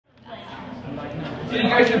So you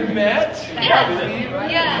guys have met?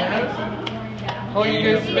 Yeah. How long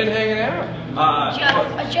you guys been hanging out?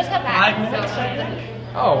 I just got back. 5 minutes, so. I think.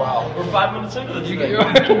 Oh wow. We're 5 minutes into this thing.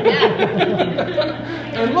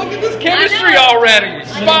 And look at this chemistry already.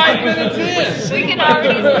 5 minutes in. We can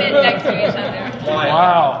already sit next to each other.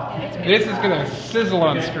 Wow. This is gonna sizzle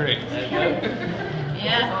on screen.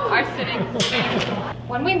 Yeah, our sitting.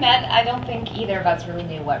 When we met, I don't think either of us really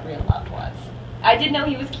knew what real love was. I did know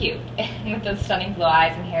he was cute, with those stunning blue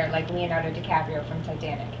eyes and hair like Leonardo DiCaprio from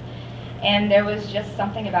Titanic. And there was just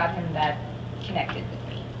something about him that connected with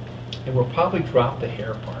me. And we'll probably drop the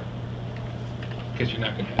hair part. Because you're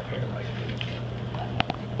not gonna have hair like Leo.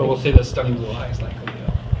 But we'll say the stunning blue eyes like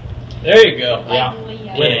Leo. There you go. Like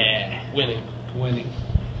Leo. Winning. Winning.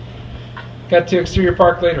 Got to Exterior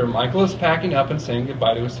Park later. Michael is packing up and saying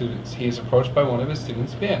goodbye to his students. He is approached by one of his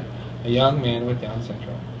students, Ben, a young man with Down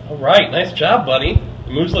syndrome. All right, nice job, buddy.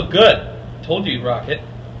 Your moves look good. Told you you'd rock it.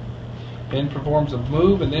 Ben performs a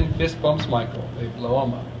move and then fist bumps Michael. They blow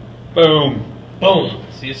him up. Boom. Boom.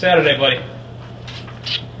 See you Saturday, buddy.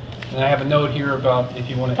 And I have a note here about if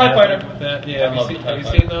you want to Tie add fighter. with that. I Yeah, love have tie you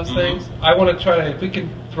fighter. seen those things? I want to try to, if we can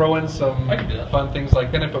throw in some I can do that. fun things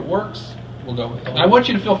like that. If it works, we'll go with it. And I want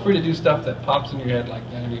you to feel free to do stuff that pops in your head like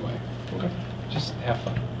that anyway. Okay. Just have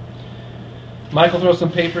fun. Michael throws some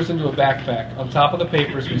papers into a backpack. On top of the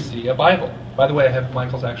papers, we see a Bible. By the way, I have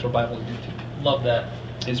Michael's actual Bible here too. Love that.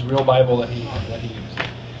 His real Bible that he used.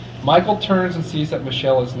 Michael turns and sees that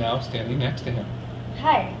Michelle is now standing next to him.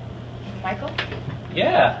 Hi, Michael?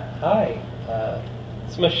 Yeah. Hi.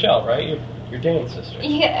 It's Michelle, right? Your Dan's sister.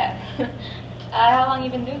 Yeah. How long you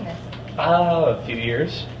been doing this? A few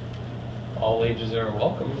years. All ages are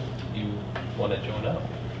welcome if you want to join up.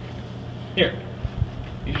 Here.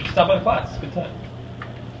 You should stop by the class. It's a good time.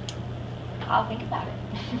 I'll think about it.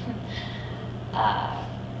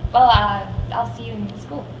 I'll see you in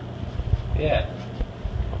school. Yeah.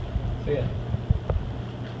 See ya.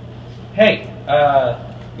 Hey,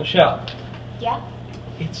 Michelle. Yeah?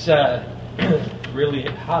 It's really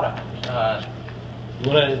hot out. You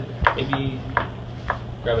wanna maybe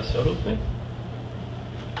grab a soda with me?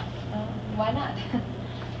 Why not?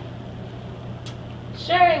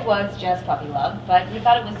 Sure, it was just puppy love, but we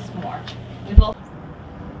thought it was more. We both.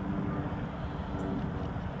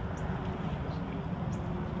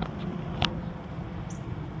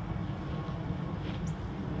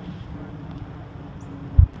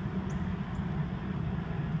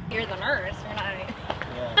 You're the nurse, you're not.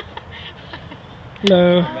 Yeah.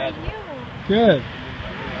 Hello. How are you? Good.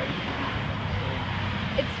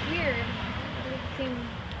 It's weird. It doesn't seem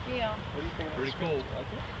real. What do you think? Pretty cool.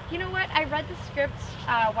 You know what? I read the script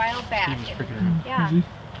a while back. Yeah. Easy.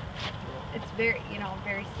 It's very,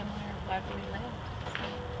 very similar to what we live.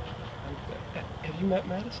 So. Have you met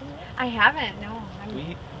Madison yet? I haven't. No.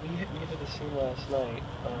 We did the scene last night.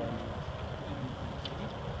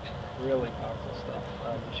 Really powerful stuff.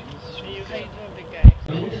 She's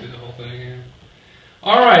Do the whole thing here.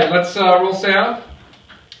 All right, let's roll sound.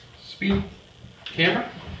 Speed. Camera.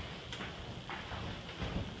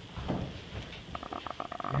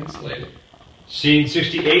 And slate it. Scene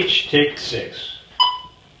 60H, take 6.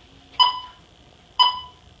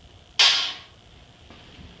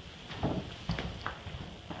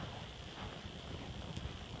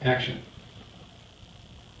 Action.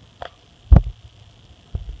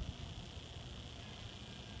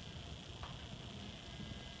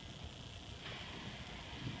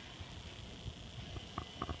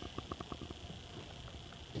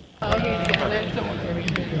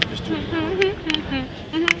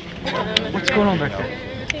 What's going on back there?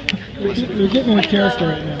 They're getting in a character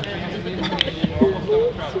right now.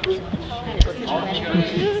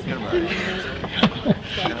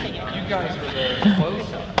 You guys are the close.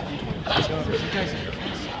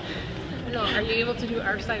 No, are you able to do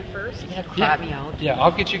our side first? You're gonna crop me out. Yeah,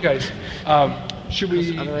 I'll get you guys. Should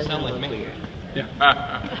we? sound like me. Yeah.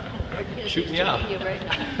 Shoot me out.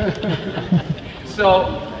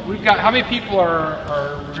 So we've got. How many people are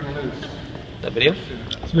we're gonna lose? That video?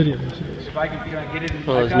 It's video. If I can get it in.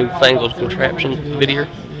 One of those I've got newfangled about 40 contraption minutes. video.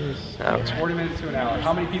 It's 40 minutes to an hour.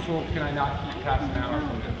 How many people can I not keep past an hour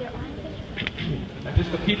from this? And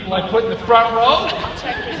just the people I put in the front row?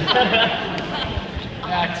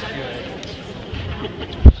 That's good.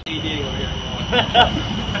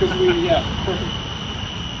 Because perfect.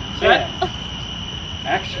 Set.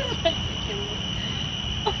 Action.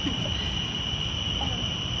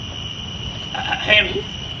 Henry,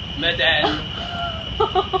 Madame.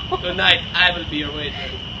 Good night. I will be your waiter.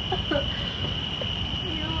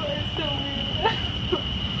 You are so weird.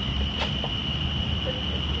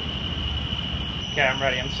 Okay, I'm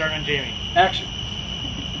ready. I'm starting on Jamie. Action.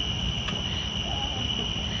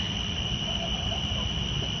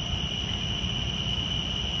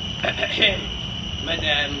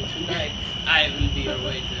 Madam, tonight I will be your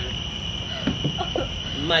waiter.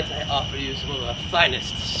 Might I offer you some of our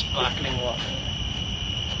finest sparkling water?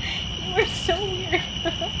 You are so weird.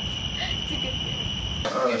 It's a good thing.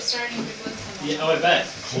 You're starting to glisten. Yeah, oh, I bet.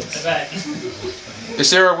 I bet. Is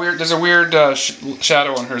there a weird? There's a weird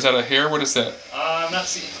shadow on her. Is that a hair? What is that? I'm not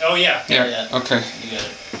seeing. Oh, yeah. Yeah. Okay. You got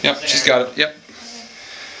it. Yep. She's got it. Yep.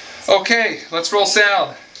 Okay. Let's roll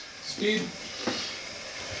sound. Speed.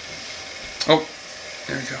 Oh,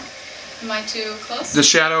 there you go. Am I too close? The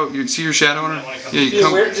shadow. You see your shadow on her? Yeah. You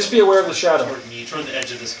come. Just be aware of the shadow. Toward the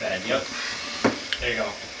edge of this bed. Yep. There you go.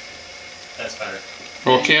 That's better.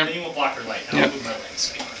 Roll Then cam. you will block her light. I'll Yep. move my legs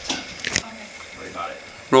so you don't have to worry about it.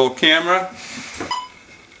 Roll camera.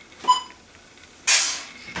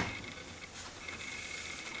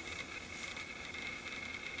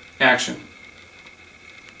 Action.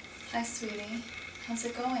 Hi, sweetie. How's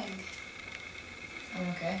it going? I'm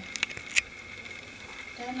okay.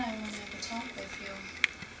 Dad and I want to have a talk with you.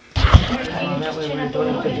 That way we don't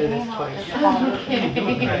have to do this twice.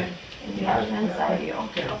 You have it inside you.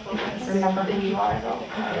 Remember who you are, though.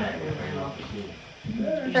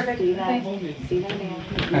 Perfect. See them down.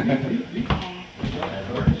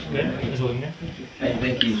 I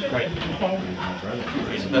think he's right.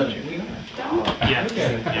 It's about you. Yeah.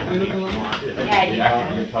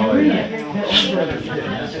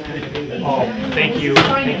 Oh, thank you.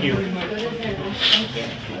 Thank you.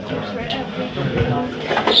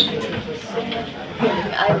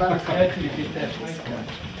 I love it.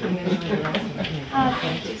 Oh,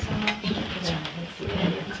 thank you so much.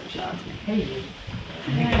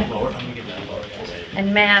 And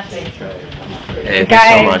Matt. Hey,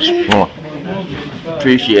 thanks so much.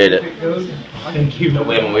 Appreciate it. Thank you.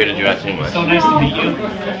 We haven't waited you out too much. So nice to meet you.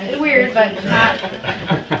 It's weird, but not.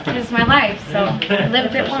 It's my life, so I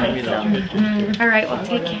lived it once. So. All right, well,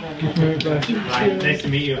 take care. Hi, nice to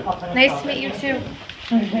meet you. Nice to meet you too.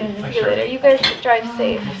 See you later. You guys drive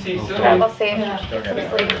safe. Travel safe.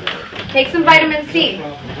 Sleep. Take some vitamin C.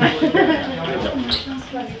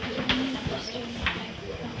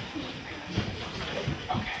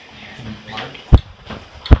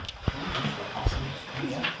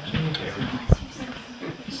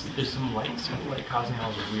 There's some light causing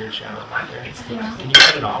all the weird shadows back there. Can you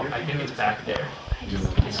cut it off? I think it's back there.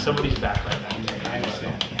 Somebody's back right back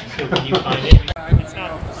there. So can you find it? It's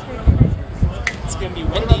not. It's gonna be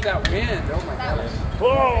windy. What about that wind? Oh my gosh.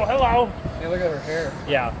 Whoa! Hello. Hey, look at her hair.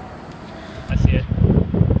 Yeah. I see it.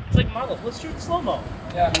 It's like models. Let's shoot slow mo.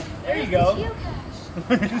 Yeah. There you go.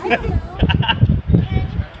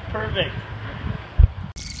 Perfect.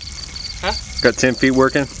 Huh? Got 10 feet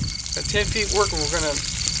working? At 10 feet working, we're going to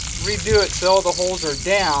redo it so all the holes are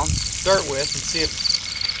down to start with and see if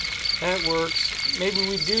that works. Maybe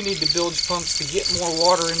we do need the bilge pumps to get more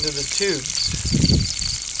water into the tubes.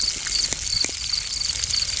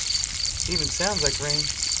 Even sounds like rain.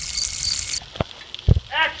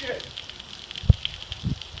 Action!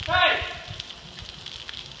 Hey!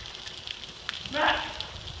 Matt!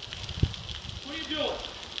 What are you doing?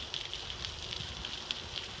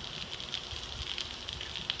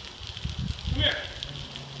 Come here.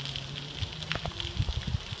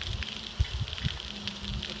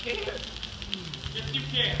 Okay. Yes, you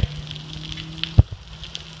can.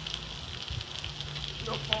 There's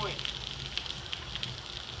no point.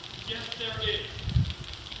 Yes, there is.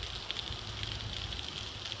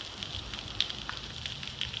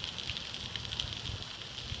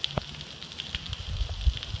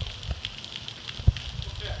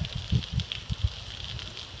 Okay.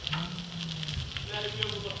 Now you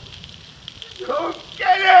give a look. Go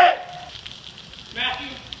get it!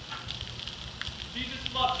 Matthew, Jesus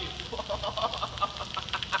loves you.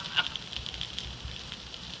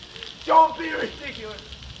 Don't be ridiculous.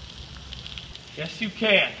 Yes, you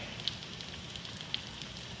can.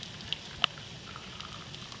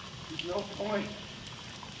 There's no point.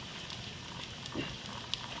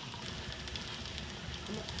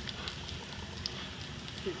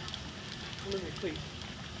 Come with me, please.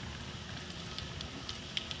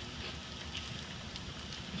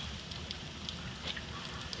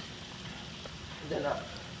 Then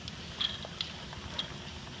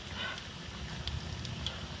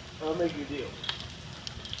I'll make you a deal.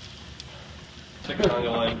 Take a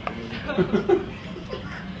conga line.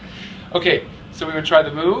 Okay, so we're gonna try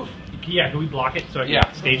the move. Yeah, can we block it so I can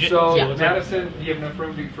Yeah. stage it? So See what it looks like? Madison, do you have enough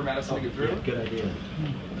room for Madison to get through? Good idea.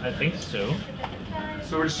 I think so.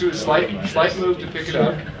 So we're just doing a slight move to pick it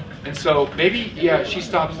up. And so maybe, yeah, she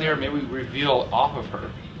stops there. Maybe we reveal off of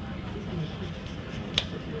her.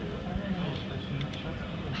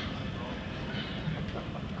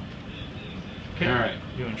 Okay. All right.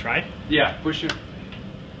 You want to try? Yeah, push it.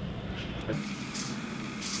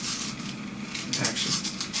 Action.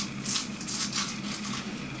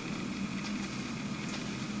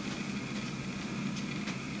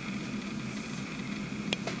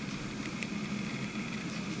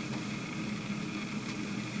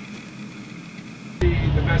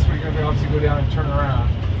 The best way to go, obviously go down and turn around.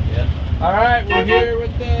 Yeah. All right, we're here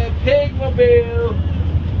with the Pigmobile.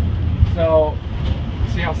 So,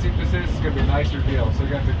 see how steep this is? It's gonna be a nicer deal. So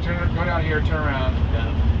you have to go down here, turn around.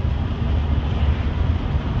 Yeah.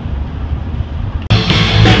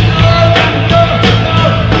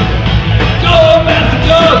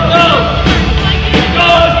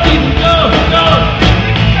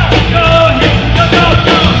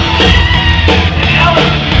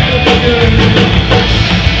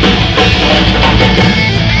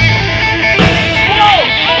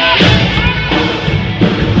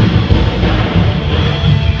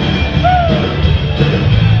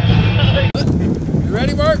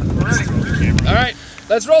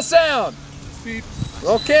 Let's roll sound.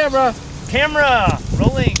 Roll camera. Camera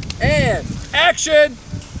rolling. And action.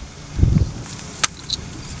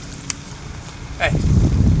 Hey.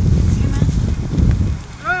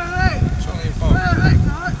 Show me your phone.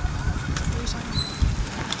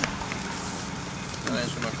 Don't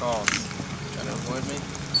answer my calls. Trying to avoid me.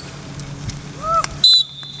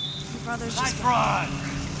 Your brother's Nice just run.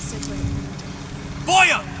 sickly.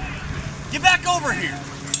 Boya! Get back over here.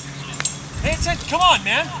 Hey, it said, come on,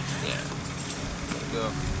 man. Yeah. Gotta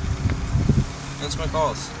go. Answer my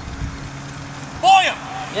calls. Boya!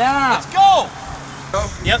 Yeah. Let's go.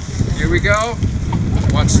 Yep. Here we go.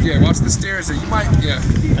 Watch the stairs. You might. Yeah.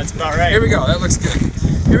 That's about right. Here we go. That looks good.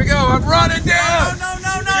 Here we go. I'm running down. No.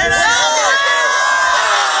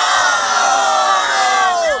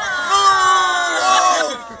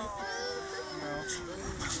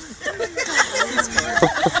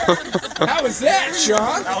 How was that,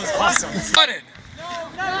 Sean? That was awesome. Running.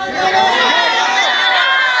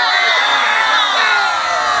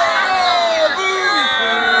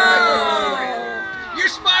 You're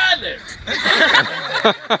smiling.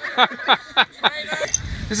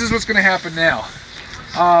 This is what's going to happen now.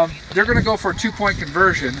 They're going to go for a 2-point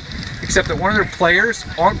conversion, except that one of their players,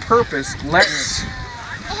 on purpose, lets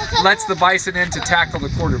the Bison in to tackle the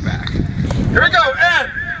quarterback. Here we go,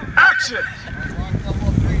 and action!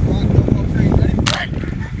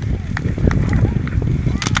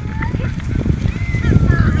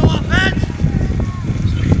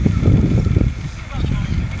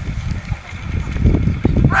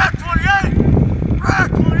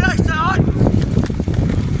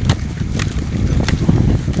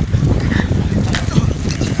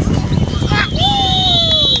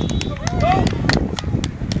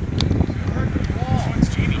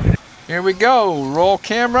 Here we go. Roll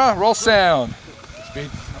camera, roll sound. Speed.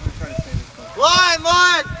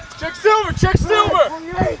 Line! Check silver, check silver!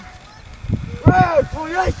 28! Red,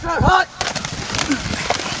 28, set hot!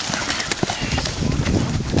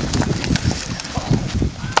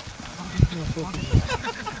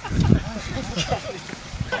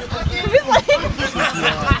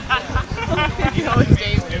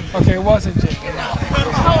 Okay, it wasn't Jake.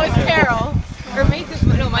 Oh, it's Carol. Or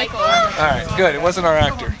no, Michael. Alright, good. It wasn't our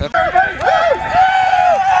actor. That's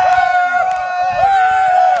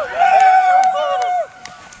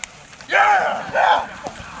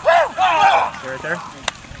Right there.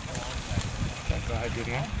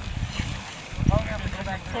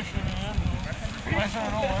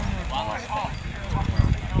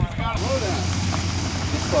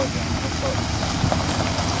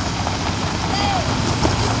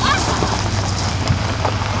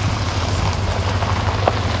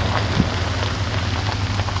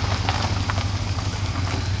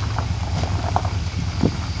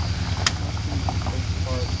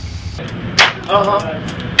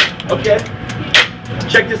 Okay.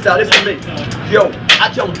 Check this out, it's for me. Yo, I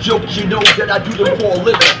tell jokes, you know that I do them for a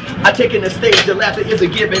living. I take in the stage, the laughter is a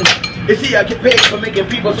given. You see, I get paid for making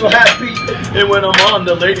people so happy. And when I'm on,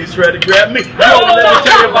 the ladies try to grab me. Yo, let me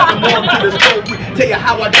tell you about the more to the story. Tell you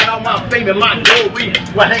how I got all my fame and my glory.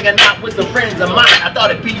 While hanging out with some friends of mine, I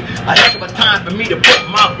thought it'd be a heck of a time for me to put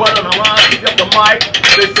my butt on the line, pick up the mic.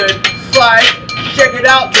 They said, slide, check it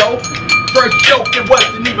out, yo. First joke, it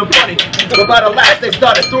wasn't even funny. But by the last, they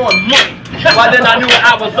started throwing money. By then I knew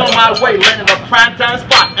I was on my way, landing a primetime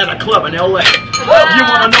spot at a club in LA. You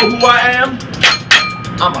wanna know who I am?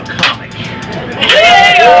 I'm a comic.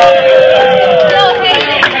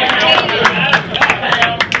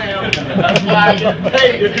 That's why I get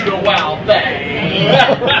paid to do the wild thing.